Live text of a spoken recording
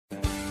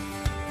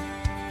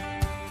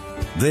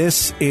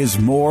This is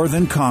More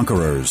Than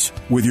Conquerors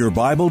with your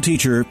Bible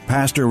teacher,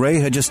 Pastor Ray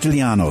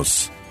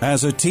Hagestilianos.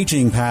 As a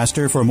teaching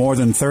pastor for more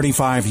than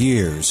 35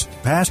 years,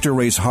 Pastor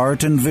Ray's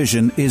heart and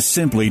vision is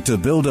simply to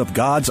build up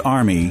God's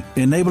army,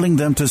 enabling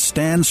them to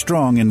stand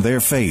strong in their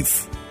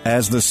faith.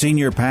 As the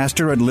senior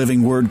pastor at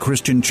Living Word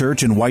Christian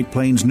Church in White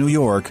Plains, New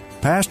York,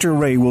 Pastor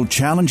Ray will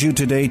challenge you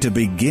today to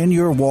begin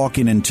your walk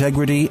in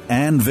integrity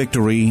and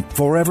victory,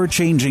 forever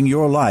changing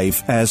your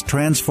life as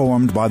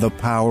transformed by the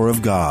power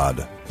of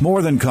God.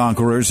 More Than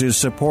Conquerors is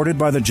supported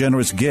by the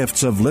generous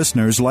gifts of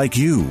listeners like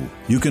you.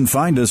 You can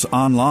find us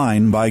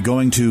online by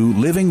going to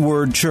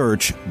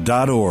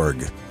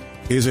livingwordchurch.org.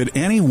 Is it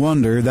any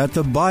wonder that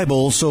the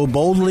Bible so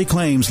boldly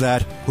claims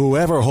that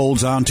whoever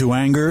holds on to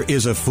anger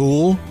is a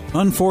fool?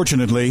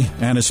 Unfortunately,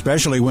 and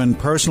especially when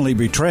personally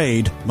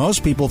betrayed,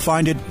 most people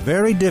find it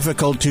very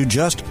difficult to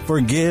just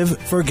forgive,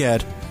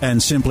 forget,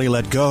 and simply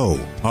let go.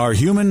 Our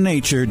human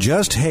nature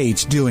just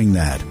hates doing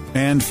that.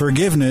 And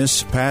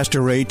forgiveness,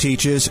 Pastor Ray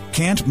teaches,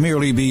 can't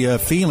merely be a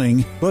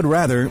feeling, but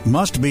rather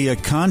must be a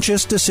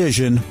conscious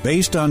decision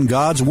based on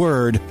God's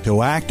Word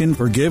to act in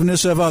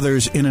forgiveness of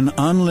others in an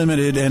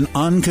unlimited and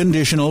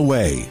unconditional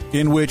way,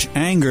 in which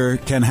anger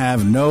can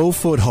have no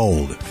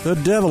foothold. The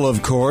devil,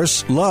 of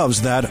course,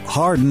 loves that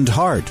hardened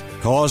heart,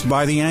 caused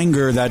by the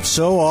anger that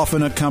so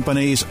often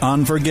accompanies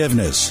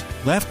unforgiveness.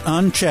 Left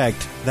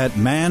unchecked, that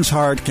man's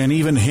heart can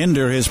even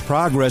hinder his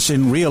progress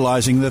in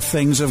realizing the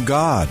things of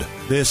God.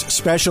 This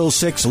special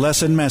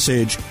 6-lesson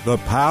message, The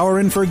Power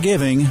in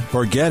Forgiving,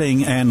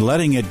 Forgetting, and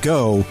Letting It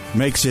Go,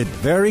 makes it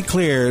very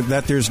clear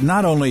that there's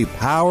not only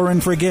power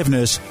in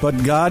forgiveness,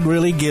 but God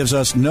really gives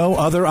us no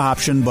other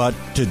option but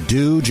to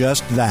do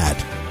just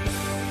that.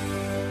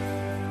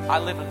 I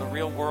live in the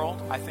real world.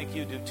 I think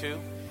you do too.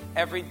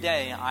 Every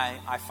day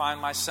I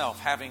find myself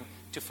having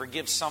to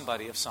forgive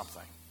somebody of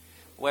something.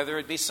 Whether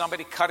it be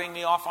somebody cutting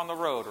me off on the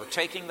road or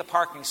taking the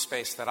parking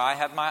space that I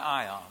had my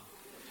eye on.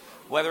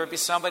 Whether it be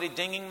somebody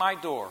dinging my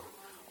door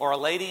or a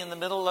lady in the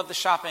middle of the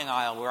shopping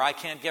aisle where I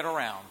can't get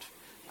around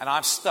and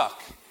I'm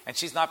stuck and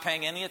she's not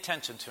paying any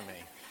attention to me.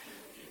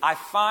 I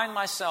find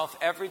myself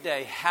every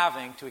day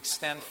having to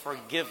extend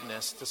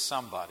forgiveness to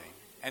somebody.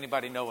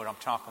 Anybody know what I'm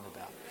talking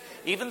about?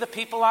 Even the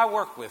people I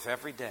work with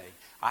every day,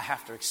 I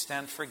have to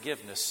extend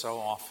forgiveness so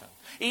often.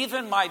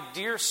 Even my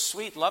dear,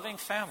 sweet, loving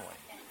family,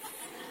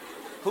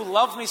 who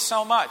love me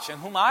so much and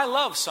whom I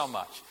love so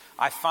much,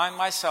 I find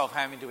myself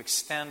having to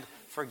extend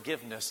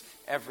forgiveness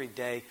every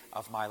day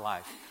of my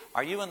life.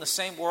 Are you in the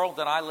same world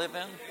that I live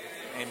in?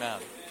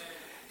 Amen.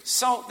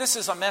 So this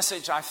is a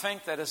message I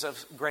think that is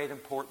of great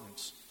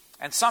importance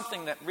and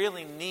something that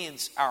really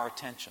needs our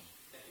attention.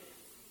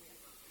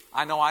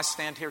 I know I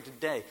stand here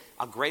today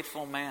a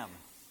grateful man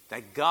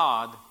that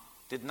God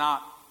did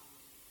not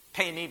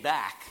pay me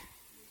back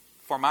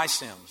for my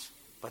sins,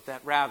 but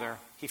that rather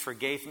He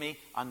forgave me,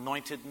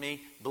 anointed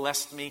me,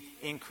 blessed me,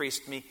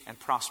 increased me, and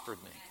prospered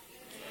me.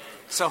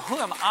 So who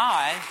am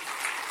I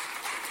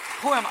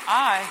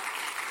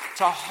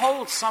to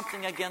hold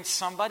something against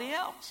somebody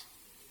else?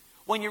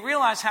 When you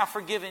realize how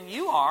forgiven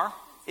you are,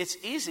 it's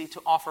easy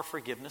to offer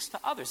forgiveness to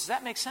others. Does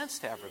that make sense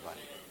to everybody?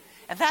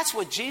 And that's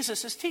what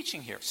Jesus is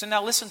teaching here. So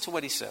now listen to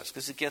what He says,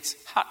 because it gets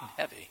hot and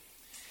heavy.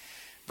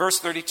 Verse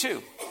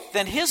 32,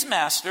 Then his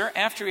master,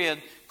 after he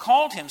had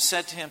called him,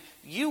 said to him,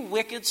 You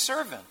wicked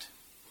servant,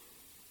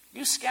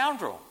 you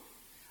scoundrel,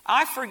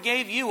 I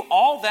forgave you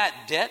all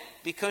that debt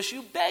because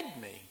you begged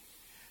me.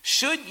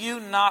 Should you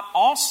not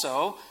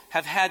also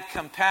have had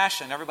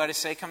compassion? Everybody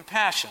say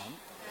compassion.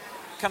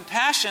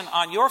 Compassion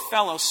on your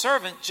fellow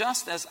servant,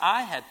 just as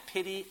I had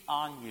pity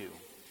on you.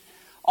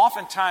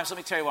 Oftentimes, let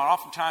me tell you what,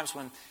 oftentimes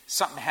when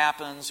something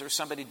happens or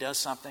somebody does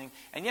something,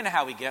 and you know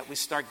how we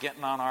start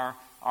getting on our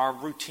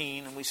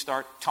routine and we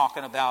start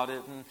talking about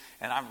it,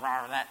 and I'm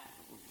that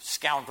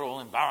scoundrel,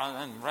 and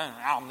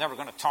I'm never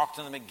going to talk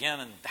to them again,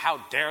 and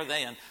how dare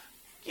they, and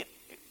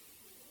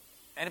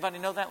anybody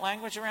know that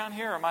language around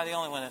here, or am I the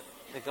only one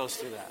that goes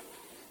through that?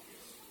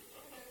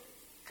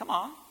 Come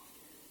on.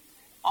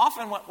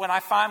 Often when I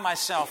find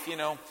myself,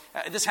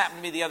 this happened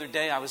to me the other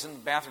day. I was in the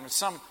bathroom and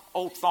some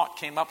old thought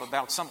came up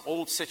about some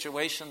old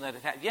situation that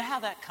had happened. You know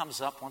how that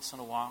comes up once in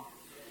a while?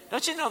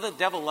 Don't you know the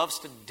devil loves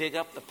to dig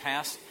up the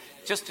past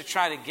just to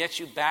try to get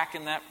you back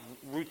in that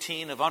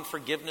routine of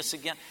unforgiveness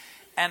again?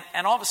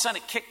 And all of a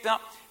sudden it kicked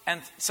up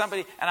and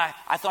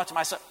I thought to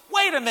myself,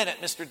 wait a minute,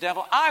 Mr.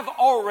 Devil, I've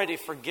already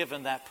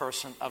forgiven that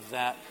person of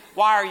that.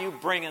 Why are you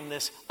bringing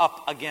this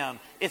up again?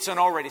 It's an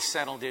already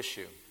settled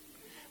issue.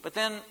 But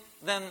then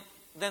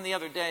the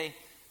other day,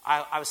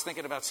 I was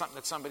thinking about something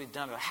that somebody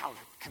done. How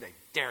could they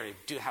dare to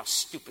do? How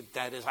stupid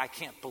that is! I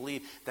can't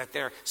believe that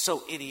they're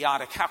so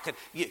idiotic. How could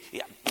you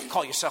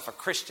call yourself a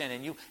Christian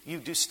and you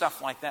do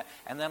stuff like that?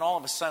 And then all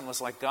of a sudden, it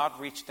was like God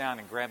reached down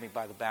and grabbed me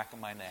by the back of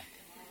my neck.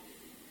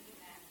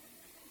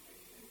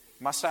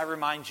 Must I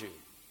remind you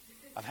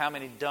of how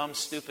many dumb,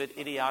 stupid,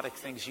 idiotic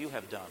things you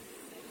have done,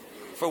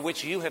 for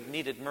which you have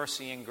needed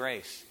mercy and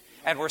grace?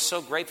 And we're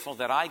so grateful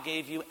that I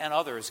gave you and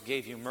others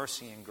gave you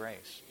mercy and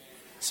grace.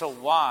 So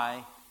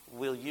why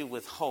will you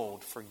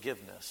withhold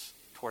forgiveness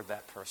toward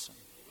that person?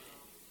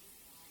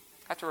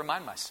 have to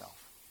remind myself.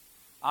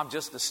 I'm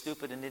just as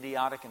stupid and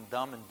idiotic and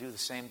dumb and do the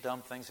same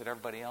dumb things that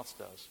everybody else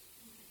does.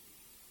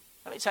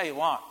 Let me tell you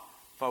what,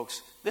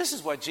 folks, this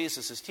is what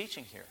Jesus is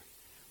teaching here.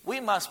 We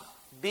must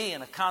be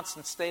in a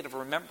constant state of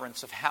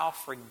remembrance of how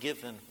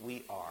forgiven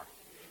we are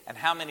and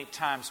how many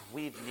times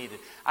we've needed.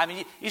 I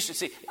mean, you should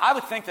see, I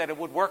would think that it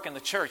would work in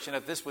the church and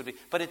if this would be,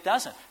 but it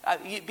doesn't.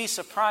 You'd be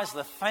surprised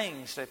the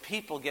things that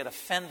people get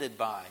offended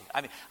by.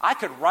 I mean, I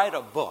could write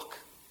a book.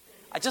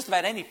 Just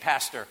about any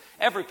pastor,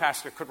 every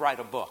pastor could write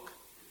a book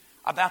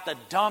about the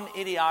dumb,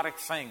 idiotic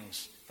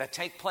things that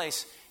take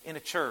place in a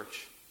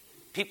church.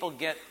 People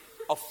get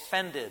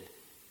offended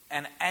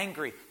and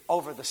angry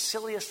over the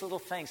silliest little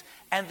things,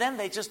 and then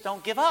they just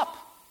don't give up.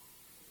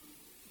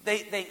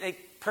 They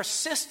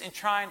persist in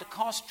trying to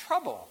cause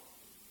trouble.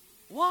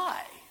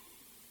 Why?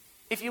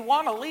 If you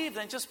want to leave,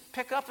 then just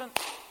pick up and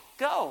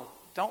go.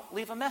 Don't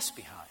leave a mess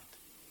behind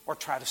or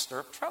try to stir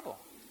up trouble.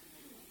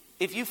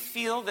 If you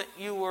feel that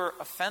you were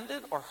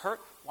offended or hurt,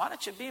 why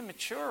don't you be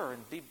mature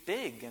and be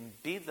big and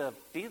be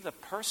the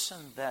person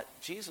that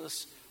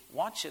Jesus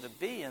wants you to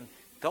be, and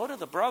go to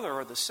the brother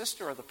or the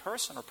sister or the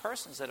person or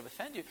persons that have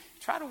offended you.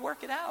 Try to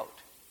work it out.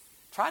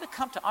 Try to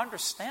come to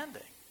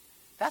understanding.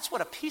 That's what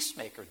a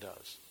peacemaker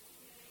does.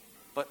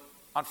 But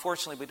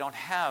unfortunately, we don't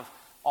have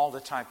all the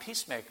time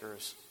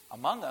peacemakers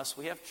among us.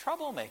 We have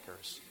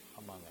troublemakers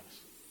among us.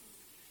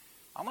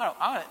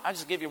 I'll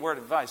just give you a word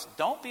of advice.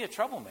 Don't be a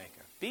troublemaker.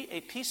 Be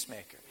a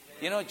peacemaker.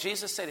 You know what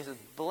Jesus said? He said,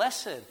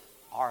 blessed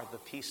are the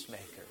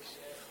peacemakers.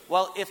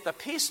 Well, if the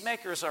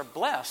peacemakers are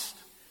blessed,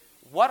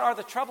 what are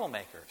the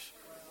troublemakers?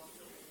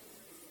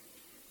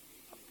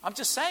 I'm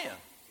just saying.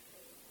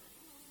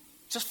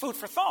 Just food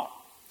for thought.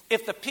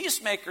 If the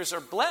peacemakers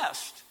are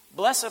blessed,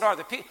 blessed are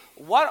the peace.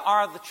 What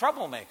are the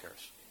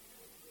troublemakers?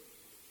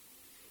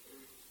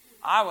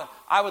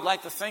 I would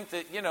like to think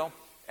that,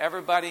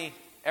 everybody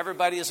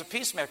is a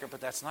peacemaker,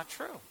 but that's not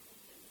true.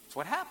 That's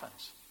what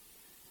happens.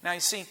 Now, you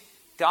see,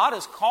 God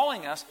is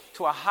calling us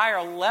to a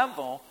higher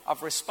level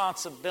of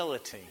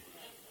responsibility.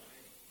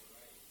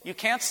 You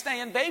can't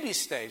stay in baby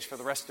stage for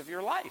the rest of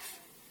your life.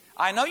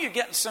 I know you're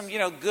getting some,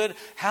 good,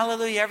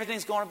 hallelujah,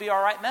 everything's going to be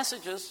all right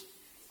messages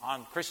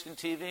on Christian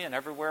TV and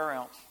everywhere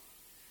else.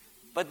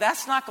 But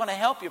that's not going to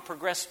help you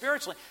progress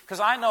spiritually, because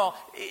I know,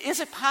 is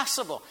it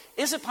possible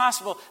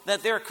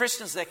that there are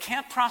Christians that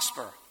can't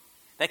prosper,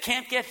 that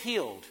can't get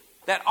healed,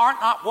 that are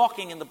not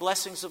walking in the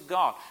blessings of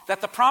God, that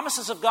the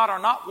promises of God are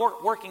not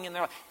working in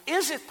their life?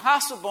 Is it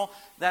possible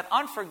that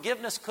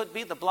unforgiveness could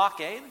be the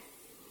blockade?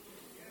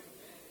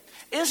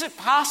 Is it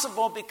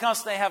possible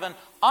because they have an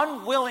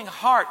unwilling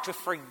heart to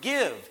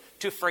forgive,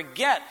 to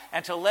forget,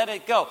 and to let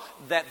it go,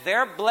 that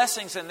their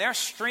blessings and their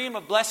stream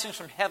of blessings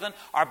from heaven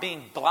are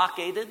being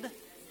blockaded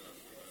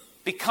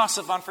because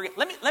of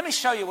unforgiveness? Let me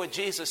show you what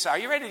Jesus said. Are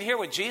you ready to hear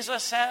what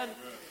Jesus said?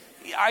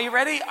 Are you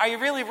ready? Are you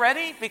really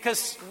ready?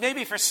 Because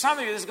maybe for some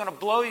of you, this is going to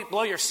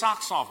blow your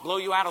socks off, blow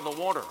you out of the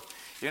water.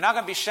 You're not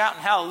going to be shouting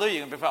hallelujah.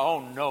 You're going to be, oh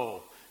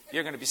no.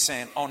 You're going to be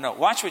saying, oh no.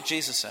 Watch what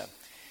Jesus said.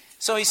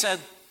 So he said,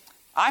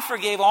 I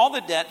forgave all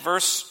the debt,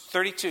 verse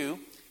 32,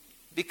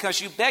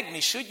 because you begged me.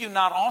 Should you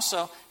not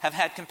also have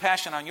had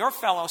compassion on your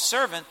fellow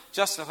servant,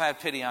 just as I had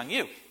pity on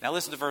you? Now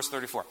listen to verse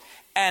 34.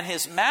 And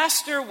his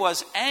master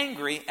was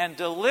angry and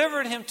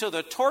delivered him to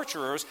the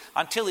torturers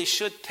until he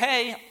should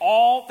pay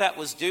all that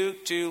was due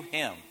to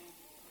him.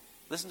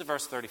 Listen to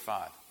verse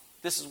 35.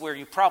 This is where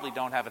you probably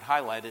don't have it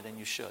highlighted, and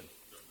you should.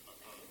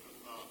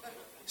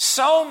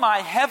 So my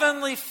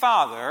heavenly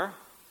Father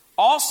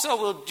also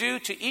will do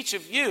to each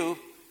of you.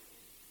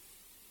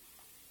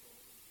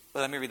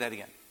 Well, let me read that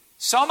again.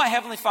 So my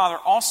heavenly Father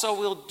also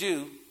will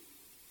do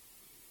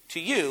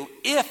to you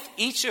if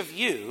each of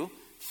you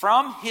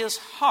from his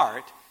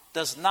heart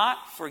does not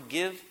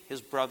forgive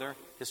his brother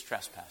his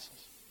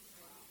trespasses.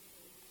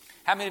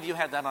 How many of you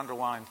had that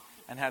underlined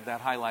and had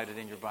that highlighted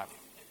in your Bible?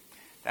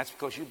 That's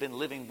because you've been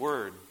living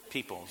word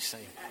people, you see.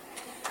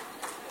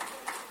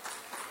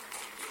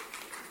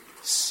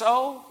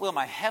 So will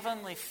my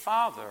heavenly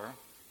Father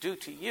do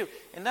to you.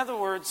 In other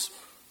words,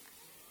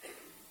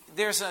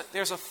 there's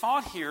a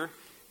thought here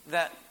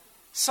that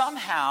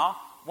somehow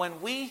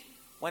when we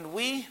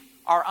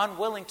are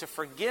unwilling to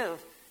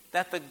forgive,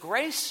 that the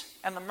grace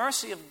and the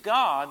mercy of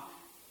God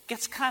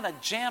gets kind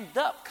of jammed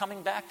up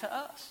coming back to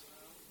us.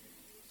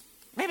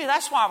 Maybe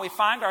that's why we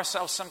find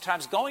ourselves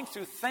sometimes going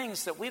through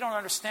things that we don't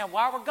understand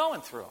why we're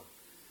going through.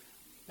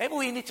 Maybe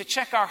we need to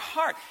check our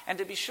heart and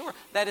to be sure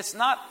that it's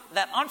not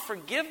that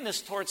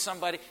unforgiveness towards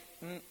somebody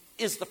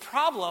is the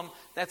problem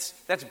that's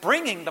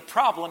bringing the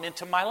problem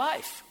into my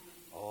life.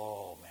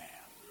 Oh, man.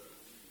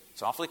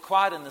 It's awfully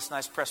quiet in this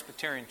nice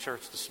Presbyterian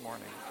church this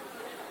morning.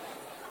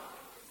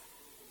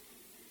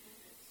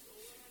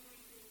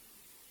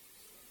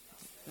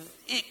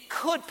 It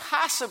could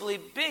possibly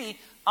be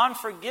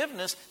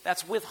unforgiveness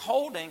that's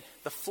withholding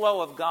the flow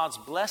of God's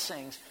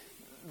blessings,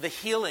 the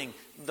healing,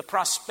 the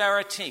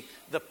prosperity,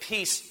 the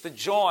peace, the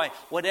joy,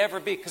 whatever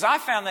it be. Because I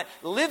found that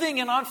living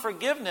in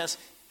unforgiveness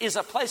is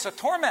a place of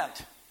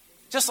torment.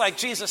 Just like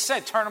Jesus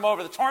said, turn him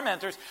over to the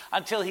tormentors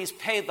until he's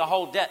paid the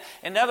whole debt.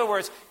 In other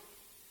words,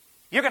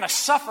 You're going to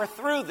suffer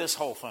through this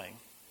whole thing.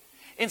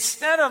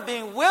 Instead of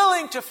being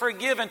willing to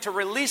forgive and to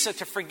release it,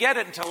 to forget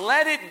it and to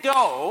let it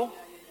go,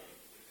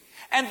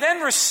 and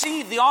then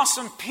receive the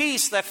awesome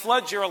peace that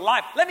floods your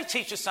life. Let me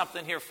teach you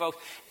something here, folks.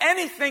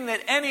 Anything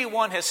that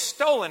anyone has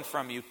stolen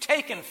from you,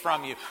 taken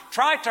from you,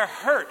 tried to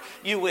hurt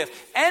you with,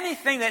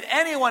 anything that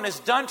anyone has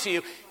done to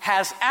you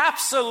has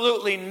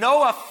absolutely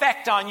no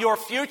effect on your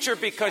future,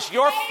 because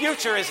your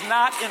future is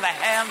not in the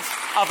hands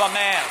of a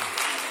man.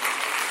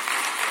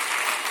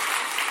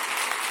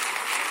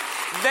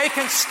 They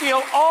can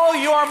steal all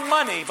your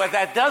money, but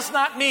that does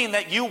not mean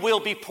that you will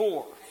be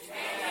poor.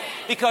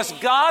 Because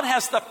God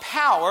has the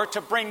power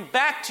to bring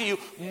back to you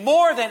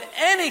more than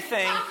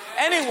anything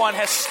anyone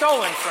has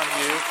stolen from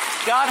you.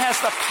 God has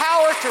the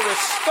power to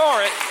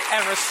restore it,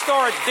 and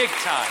restore it big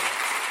time.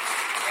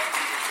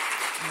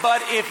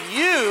 But if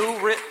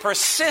you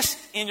persist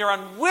in your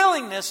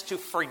unwillingness to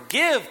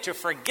forgive, to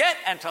forget,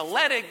 and to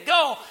let it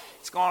go,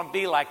 it's going to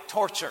be like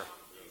torture.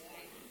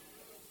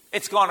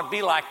 It's going to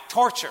be like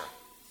torture.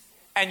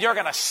 And you're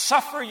going to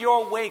suffer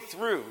your way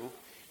through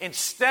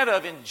instead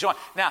of enjoying.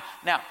 Now,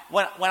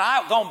 when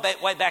I go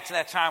way back to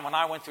that time when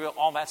I went through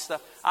all that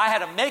stuff, I had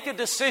to make a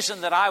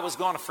decision that I was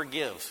going to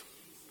forgive.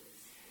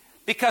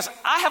 Because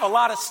I have a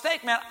lot at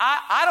stake, man.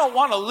 I don't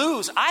want to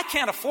lose. I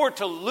can't afford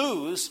to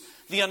lose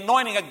the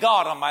anointing of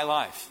God on my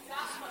life.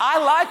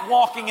 I like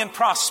walking in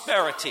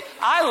prosperity.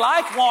 I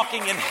like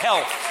walking in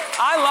health.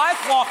 I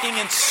like walking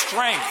in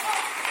strength.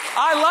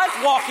 I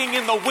like walking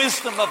in the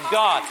wisdom of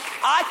God.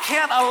 I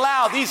can't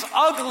allow these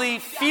ugly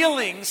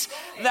feelings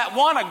that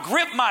want to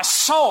grip my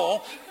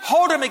soul,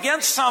 hold them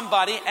against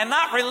somebody, and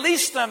not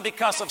release them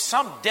because of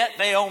some debt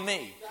they owe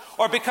me,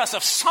 or because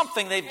of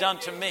something they've done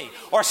to me,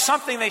 or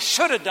something they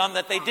should have done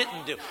that they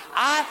didn't do.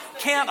 I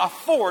can't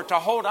afford to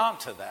hold on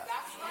to that.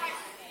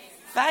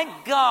 Thank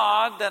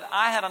God that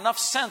I had enough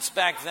sense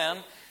back then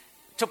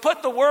to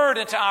put the word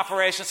into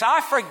operation. So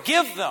I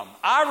forgive them.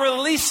 I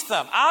release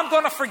them. I'm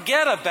going to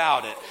forget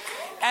about it.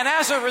 And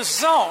as a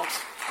result,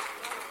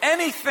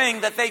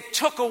 anything that they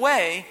took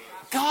away,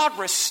 God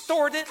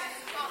restored it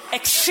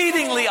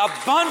exceedingly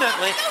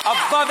abundantly,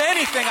 above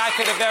anything I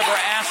could have ever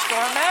asked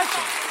or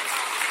imagined.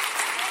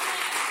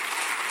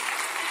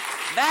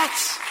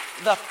 That's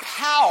the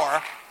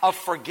power of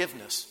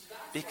forgiveness.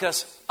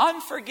 Because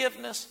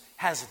unforgiveness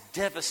has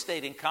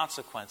devastating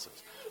consequences.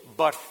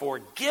 But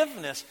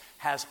forgiveness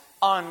has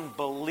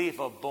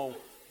unbelievable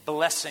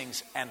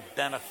blessings and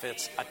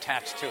benefits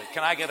attached to it.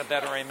 Can I get a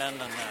better amen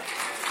than that?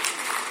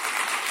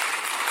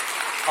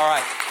 All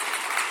right.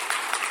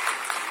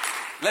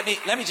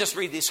 Let me just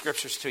read these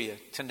scriptures to you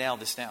to nail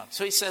this down.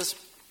 So he says,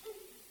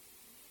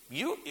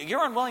 you're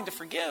unwilling to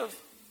forgive,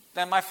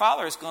 then my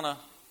Father is going to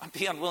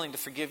be unwilling to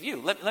forgive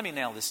you. Let me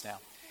nail this down.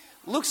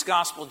 Luke's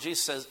gospel,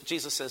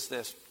 Jesus says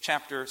this,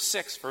 chapter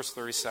 6, verse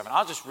 37.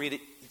 I'll just read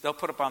it. They'll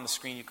put it up on the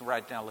screen. You can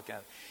write it down, look at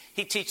it.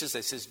 He teaches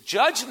this. He says,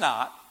 judge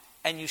not,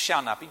 and you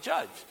shall not be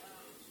judged.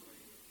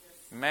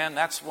 Man,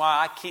 that's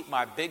why I keep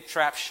my big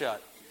trap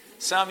shut.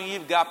 Some of you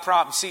have got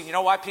problems. See, you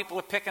know why people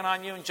are picking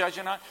on you and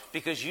judging on you?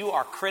 Because you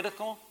are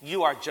critical,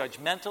 you are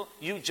judgmental,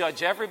 you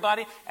judge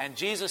everybody. And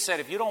Jesus said,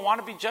 if you don't want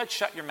to be judged,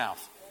 shut your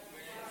mouth.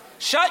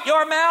 Shut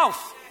your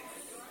mouth.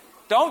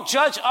 Don't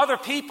judge other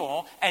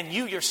people, and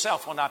you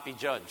yourself will not be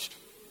judged.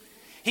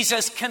 He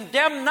says,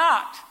 condemn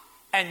not,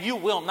 and you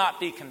will not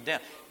be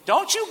condemned.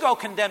 Don't you go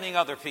condemning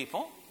other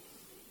people.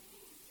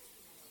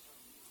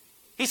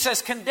 He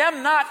says,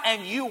 condemn not,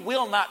 and you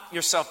will not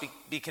yourself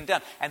be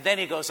condemned. And then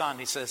he goes on,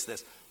 he says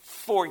this,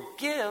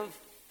 forgive,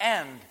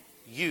 and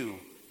you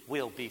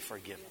will be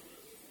forgiven.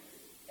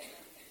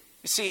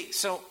 You see,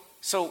 so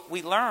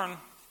we learn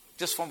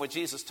just from what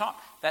Jesus taught,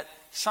 that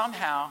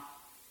somehow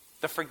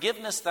the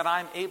forgiveness that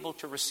I'm able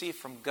to receive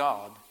from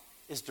God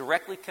is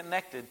directly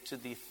connected to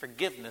the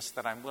forgiveness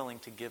that I'm willing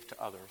to give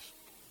to others.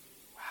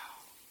 Wow.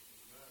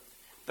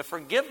 The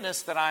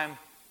forgiveness that I'm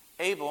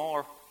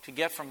able to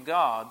get from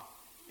God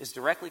is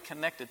directly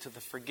connected to the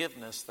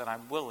forgiveness that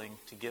I'm willing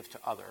to give to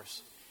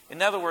others.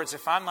 In other words,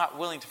 if I'm not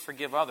willing to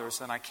forgive others,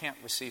 then I can't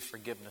receive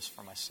forgiveness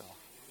for myself.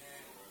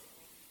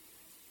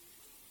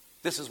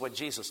 This is what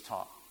Jesus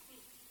taught.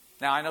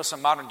 Now, I know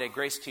some modern-day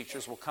grace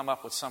teachers will come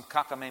up with some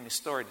cockamamie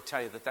story to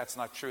tell you that that's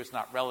not true, it's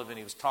not relevant,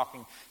 he was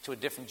talking to a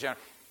different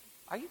generation.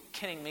 Are you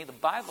kidding me? The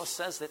Bible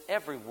says that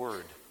every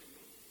word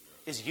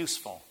is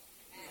useful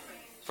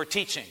for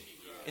teaching,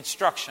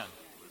 instruction,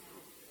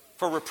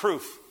 for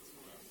reproof,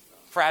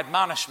 for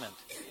admonishment.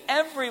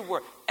 Every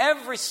word,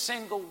 every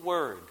single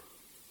word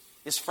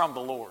is from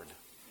the Lord.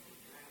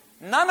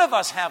 None of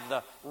us have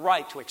the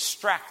right to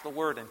extract the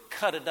word and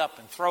cut it up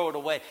and throw it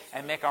away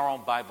and make our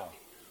own Bible.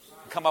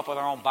 Come up with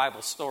our own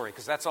Bible story,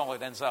 because that's all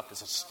it ends up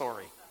is a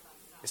story.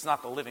 It's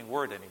not the living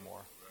word anymore,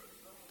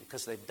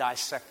 because they've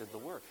dissected the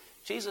word.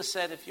 Jesus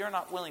said, if you're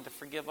not willing to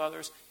forgive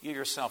others, you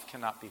yourself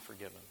cannot be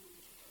forgiven.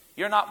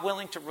 You're not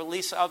willing to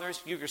release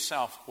others, you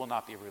yourself will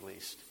not be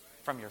released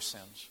from your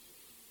sins.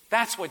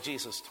 That's what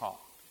Jesus taught.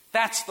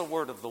 That's the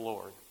word of the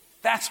Lord.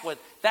 That's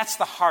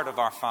the heart of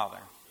our Father.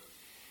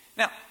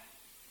 Now,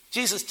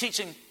 Jesus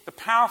teaching, the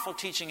powerful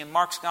teaching in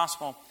Mark's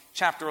gospel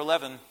chapter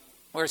 11,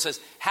 where it says,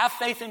 have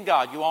faith in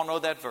God. You all know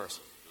that verse.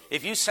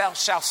 If you shall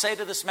say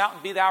to this mountain,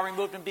 be thou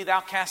removed and be thou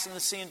cast in the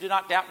sea, and do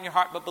not doubt in your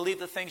heart, but believe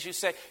the things you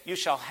say, you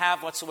shall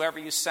have whatsoever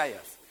you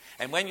saith.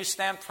 And when you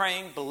stand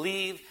praying,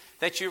 believe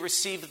that you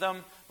receive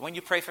them. When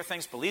you pray for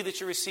things, believe that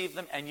you receive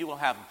them, and you will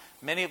have them.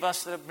 Many of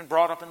us that have been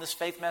brought up in this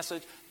faith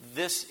message,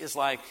 this is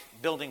like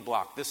building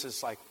block. This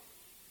is like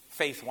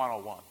faith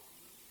 101.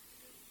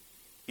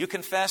 You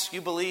confess, you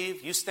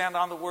believe, you stand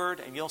on the word,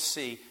 and you'll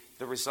see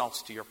the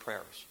results to your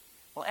prayers.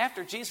 Well,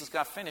 after Jesus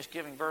got finished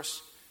giving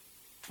verse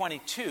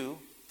 22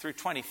 through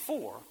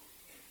 24,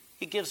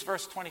 he gives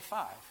verse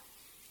 25.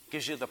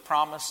 Gives you the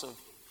promise of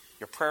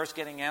your prayers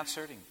getting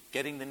answered and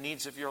getting the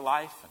needs of your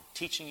life and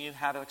teaching you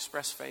how to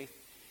express faith.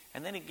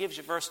 And then he gives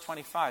you verse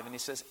 25 and he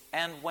says,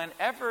 and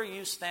whenever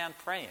you stand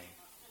praying,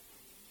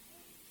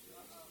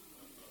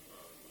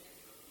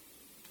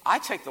 I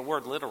take the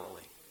word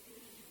literally.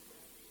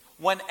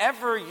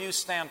 Whenever you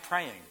stand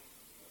praying.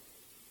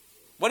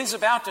 What he's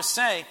about to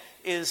say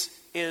is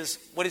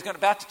what he's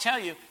about to tell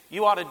you,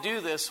 you ought to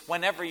do this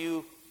whenever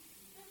you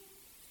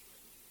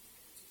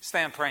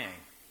stand praying.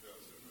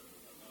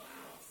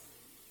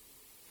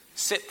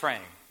 Sit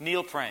praying,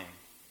 kneel praying.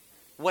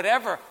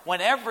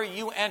 Whenever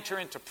you enter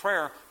into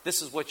prayer,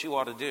 this is what you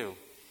ought to do.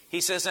 He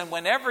says, and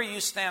whenever you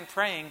stand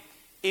praying,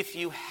 if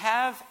you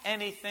have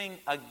anything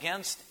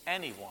against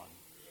anyone,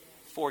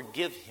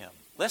 forgive him.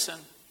 Listen,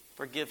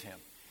 forgive him.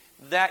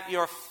 That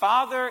your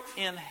Father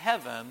in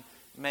heaven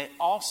may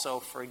also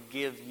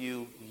forgive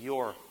you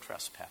your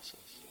trespasses.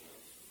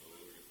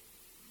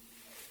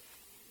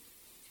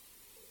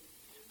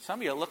 Some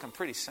of you are looking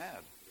pretty sad.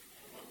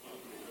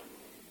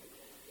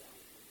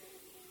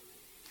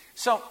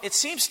 So it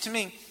seems to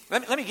me,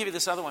 let me give you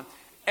this other one.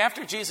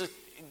 After Jesus,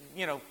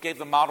 gave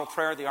the model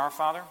prayer, the Our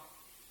Father,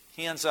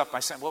 he ends up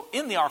by saying, well,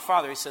 in the Our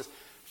Father, he says,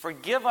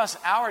 forgive us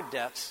our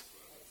debts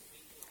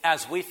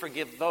as we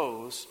forgive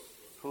those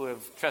who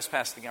have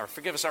trespassed against us. Or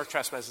forgive us our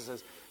trespasses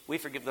as we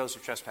forgive those who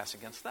trespass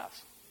against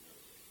us.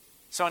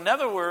 So in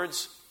other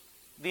words,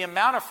 the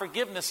amount of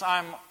forgiveness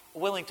I'm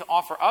willing to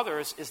offer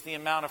others is the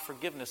amount of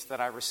forgiveness that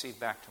I receive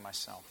back to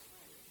myself.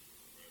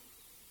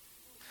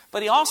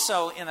 But he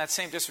also, in that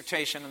same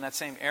dissertation, in that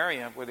same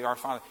area where the Our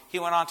Father, he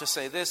went on to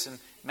say this in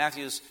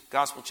Matthew's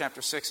Gospel,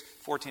 chapter 6,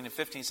 14 and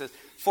 15. He says,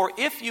 for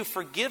if you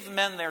forgive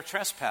men their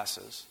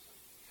trespasses,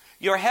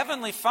 your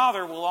heavenly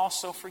Father will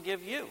also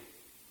forgive you.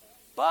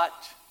 But,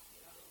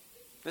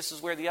 this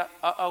is where the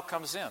uh-oh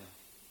comes in.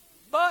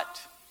 But,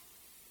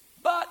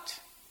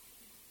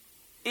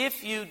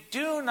 if you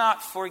do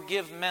not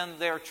forgive men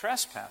their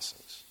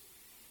trespasses,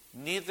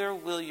 neither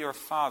will your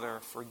Father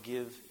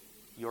forgive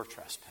your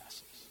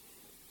trespasses.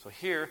 So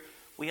here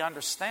we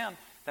understand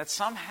that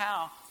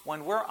somehow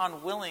when we're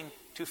unwilling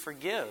to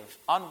forgive,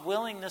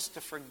 unwillingness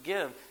to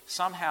forgive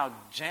somehow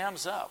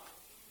jams up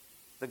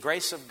the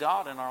grace of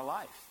God in our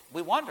life.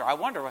 I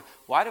wonder,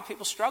 why do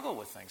people struggle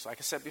with things? Like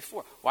I said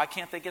before, why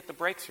can't they get the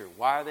breakthrough?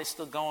 Why are they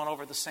still going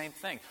over the same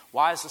thing?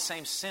 Why does the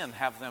same sin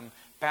have them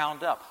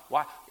bound up?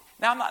 Why?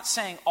 Now, I'm not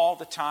saying all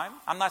the time.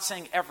 I'm not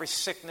saying every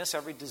sickness,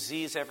 every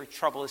disease, every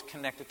trouble is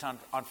connected to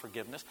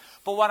unforgiveness.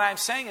 But what I'm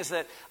saying is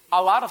that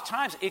a lot of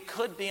times it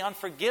could be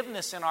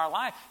unforgiveness in our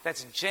life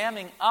that's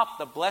jamming up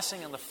the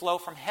blessing and the flow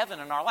from heaven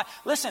in our life.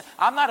 Listen,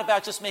 I'm not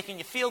about just making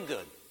you feel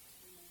good.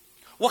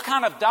 What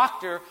kind of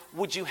doctor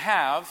would you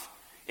have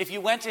if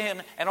you went to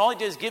him and all he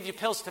did is give you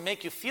pills to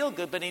make you feel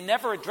good, but he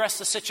never addressed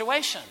the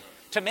situation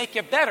to make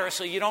you better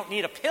so you don't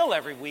need a pill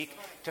every week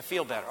to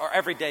feel better or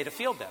every day to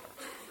feel better?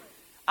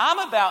 I'm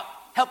about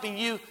helping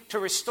you to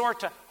restore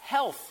to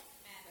health,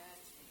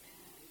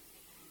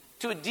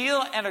 to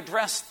deal and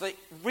address the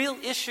real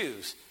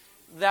issues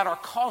that are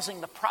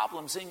causing the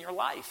problems in your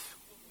life.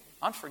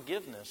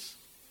 Unforgiveness,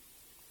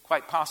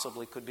 quite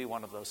possibly, could be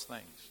one of those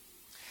things.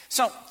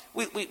 So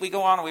we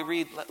go on and we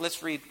read.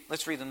 Let's read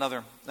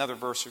another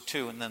verse or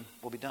two, and then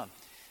we'll be done.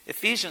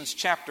 Ephesians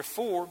chapter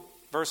 4,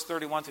 verse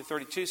 31 through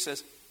 32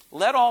 says,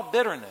 "Let all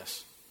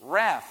bitterness,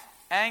 wrath,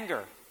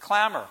 anger,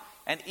 clamor,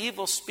 and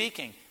evil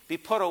speaking be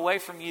put away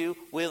from you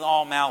with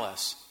all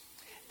malice.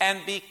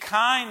 And be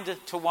kind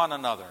to one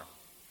another,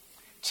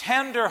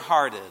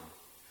 tender-hearted,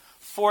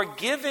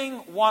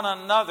 forgiving one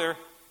another,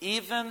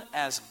 even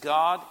as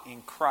God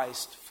in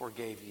Christ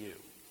forgave you."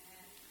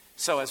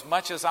 So as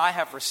much as I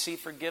have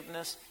received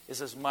forgiveness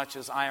is as much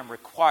as I am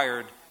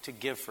required to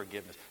give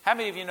forgiveness. How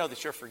many of you know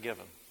that you're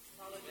forgiven?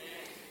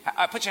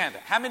 Put your hand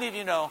up. How many of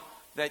you know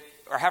that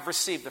or have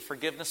received the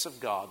forgiveness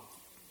of God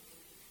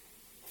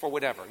for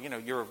whatever?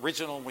 Your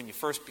original, when you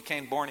first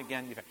became born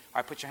again. All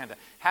right, put your hand up.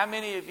 How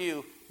many of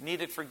you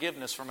needed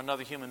forgiveness from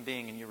another human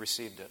being and you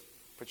received it?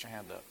 Put your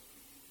hand up.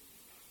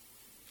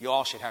 You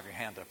all should have your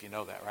hand up. You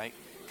know that, right?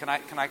 Can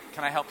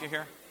I help you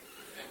here?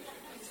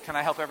 Can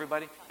I help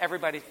everybody?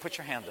 Everybody, put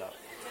your hand up.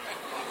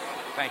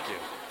 Thank you.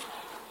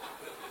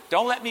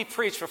 Don't let me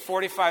preach for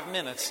 45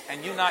 minutes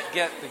and you not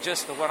get the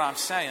gist of what I'm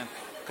saying,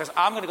 because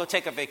I'm going to go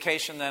take a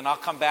vacation, then I'll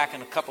come back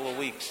in a couple of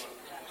weeks.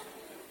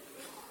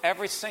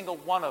 Every single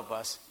one of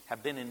us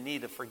have been in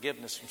need of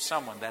forgiveness from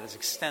someone that has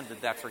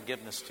extended that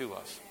forgiveness to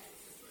us.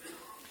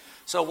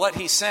 So what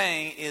he's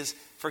saying is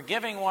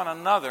forgiving one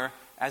another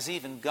as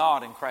even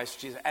God in Christ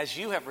Jesus. As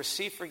you have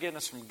received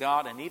forgiveness from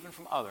God and even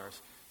from others,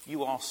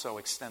 you also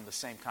extend the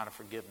same kind of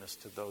forgiveness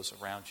to those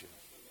around you.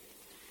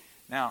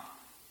 Now,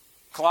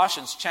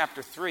 Colossians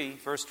chapter 3,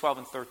 verse 12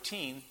 and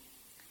 13,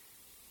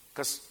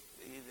 because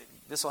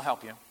this will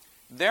help you.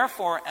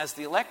 Therefore, as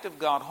the elect of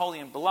God, holy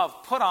and beloved,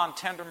 put on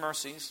tender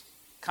mercies,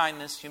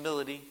 kindness,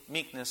 humility,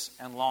 meekness,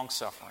 and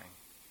long-suffering,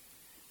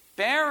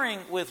 bearing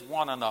with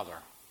one another,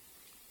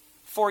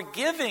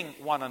 forgiving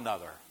one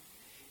another.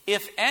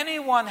 If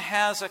anyone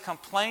has a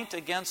complaint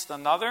against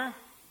another,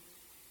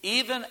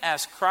 even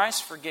as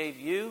Christ forgave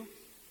you,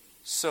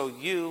 so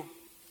you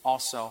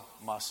also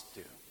must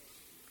do.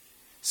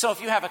 So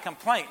if you have a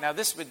complaint, now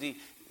this would be,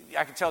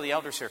 I can tell the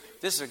elders here,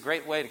 this is a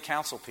great way to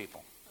counsel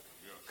people.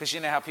 Because you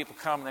know how people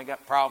come and they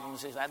got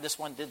problems. They say, this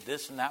one did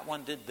this and that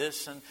one did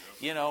this. And,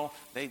 you know,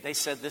 they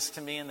said this to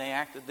me and they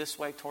acted this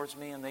way towards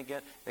me and they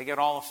get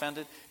all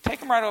offended. Take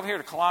them right over here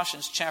to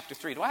Colossians chapter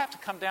 3. Do I have to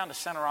come down to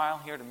center aisle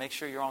here to make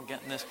sure you're all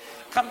getting this?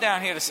 Come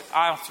down here to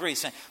aisle 3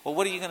 saying, well,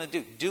 what are you going to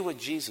do? Do what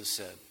Jesus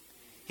said.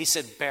 He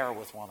said, bear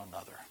with one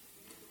another.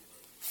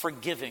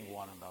 Forgiving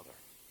one another.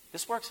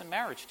 This works in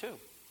marriage too.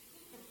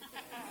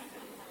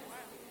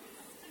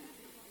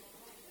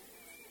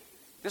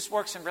 This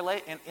works in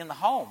the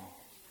home.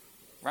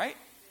 Right?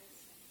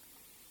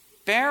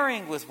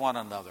 Bearing with one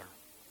another.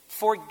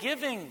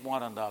 Forgiving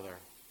one another.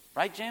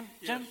 Right, Jim?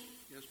 Jim?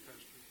 Yes, Pastor.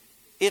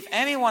 If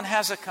anyone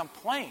has a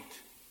complaint,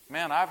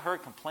 man, I've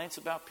heard complaints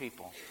about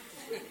people.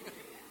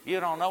 You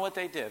don't know what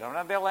they did.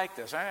 They're like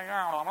this. We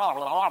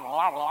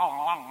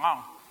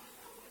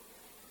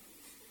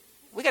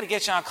got to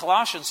get you on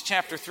Colossians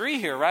chapter 3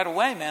 here right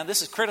away, man.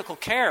 This is critical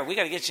care. We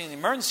got to get you in the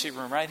emergency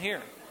room right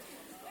here.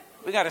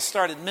 We got to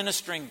start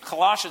administering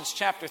Colossians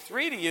chapter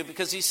 3 to you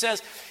because he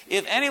says,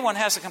 if anyone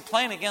has a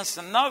complaint against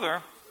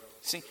another,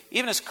 see,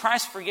 even as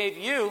Christ forgave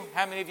you,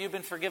 how many of you have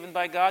been forgiven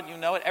by God? You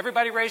know it.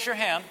 Everybody raise your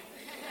hand.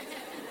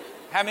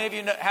 How many of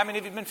you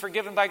have been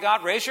forgiven by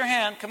God? Raise your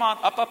hand. Come on,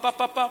 up, up,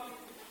 up, up, up.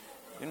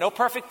 There are no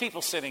perfect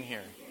people sitting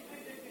here.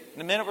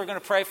 In a minute we're going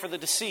to pray for the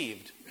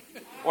deceived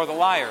or the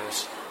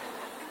liars.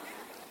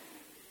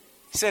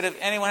 He said, if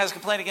anyone has a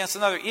complaint against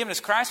another, even as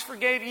Christ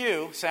forgave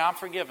you, say, I'm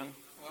forgiven.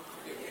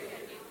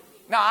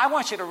 Now, I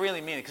want you to really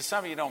mean it, because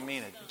some of you don't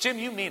mean it. Jim,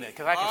 you mean it,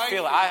 because I can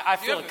feel it. I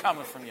feel it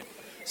coming from you.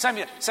 Some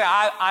of you say,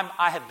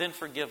 I have been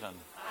forgiven.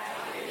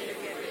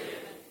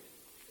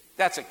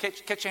 That's it.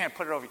 Get your hand,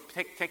 put it over.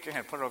 Take your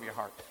hand, put it over your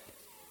heart.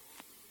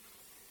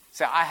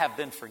 Say, I have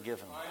been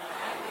forgiven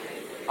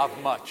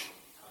of much.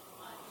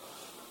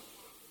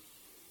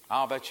 I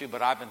don't know about you,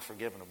 but I've been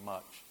forgiven of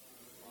much.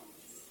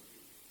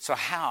 So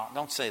how,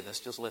 don't say this,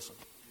 just listen.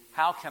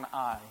 How can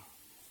I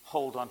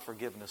hold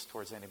unforgiveness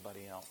towards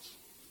anybody else?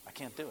 I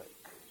can't do it.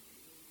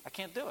 I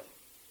can't do it.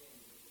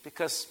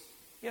 Because,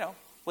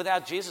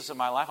 without Jesus in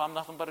my life, I'm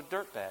nothing but a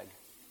dirtbag.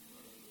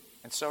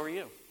 And so are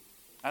you.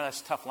 And that's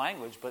tough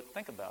language, but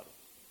think about it.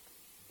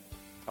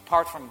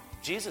 Apart from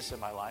Jesus in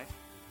my life,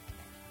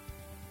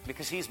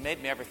 because he's made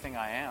me everything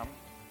I am,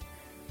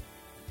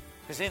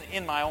 because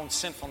in my own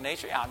sinful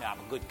nature, I'm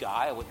a good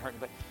guy, I wouldn't hurt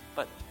anybody,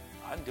 but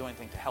I didn't do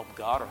anything to help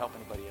God or help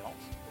anybody else.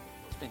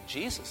 It's been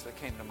Jesus that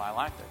came into my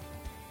life that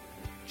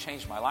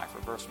changed my life,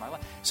 reversed my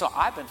life. So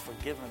I've been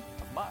forgiven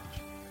of much.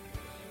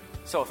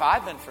 So if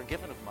I've been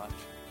forgiven of much,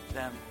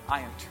 then I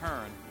in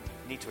turn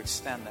need to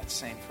extend that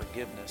same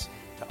forgiveness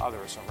to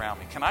others around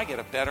me. Can I get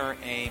a better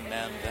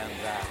amen than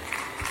that?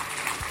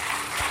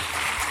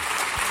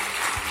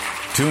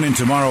 Tune in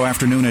tomorrow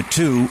afternoon at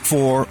 2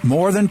 for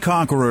More Than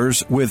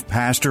Conquerors with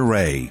Pastor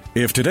Ray.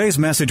 If today's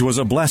message was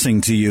a blessing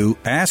to you,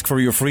 ask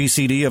for your free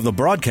CD of the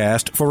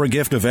broadcast for a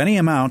gift of any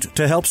amount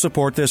to help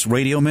support this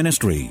radio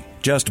ministry.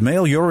 Just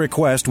mail your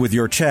request with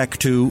your check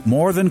to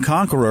More Than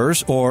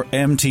Conquerors, or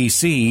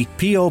MTC,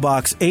 P.O.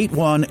 Box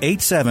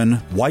 8187,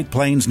 White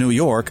Plains, New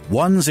York,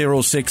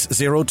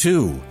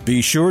 10602.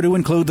 Be sure to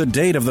include the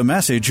date of the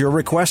message you're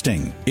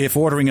requesting. If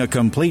ordering a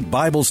complete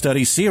Bible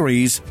study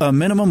series, a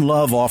minimum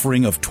love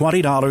offering of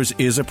 $20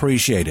 is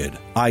appreciated.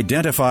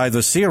 Identify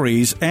the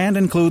series and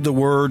include the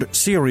word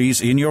series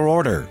in your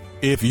order.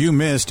 If you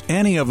missed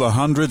any of the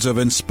hundreds of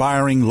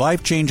inspiring,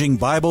 life-changing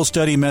Bible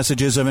study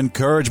messages of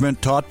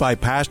encouragement taught by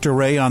Pastor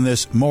Ray on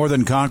this More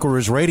Than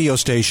Conquerors radio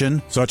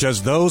station, such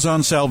as those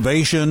on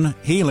salvation,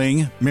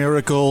 healing,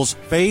 miracles,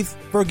 faith,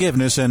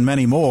 forgiveness, and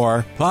many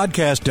more,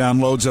 podcast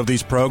downloads of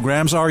these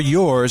programs are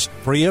yours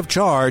free of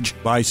charge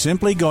by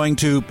simply going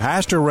to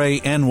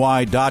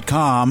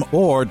PastorRayNY.com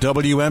or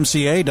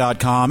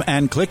WMCA.com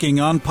and clicking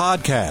on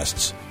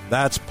podcasts.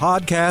 That's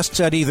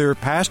podcasts at either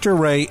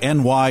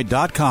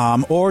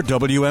PastorRayNY.com or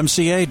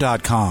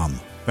WMCA.com.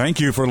 Thank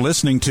you for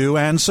listening to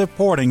and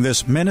supporting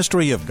this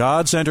ministry of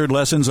God-centered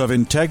lessons of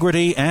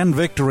integrity and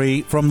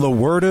victory from the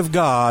Word of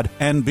God,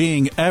 and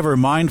being ever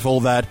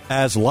mindful that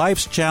as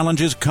life's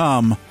challenges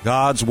come,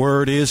 God's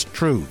Word is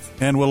truth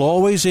and will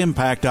always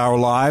impact our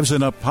lives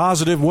in a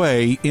positive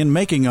way in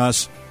making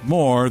us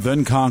more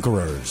than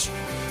conquerors.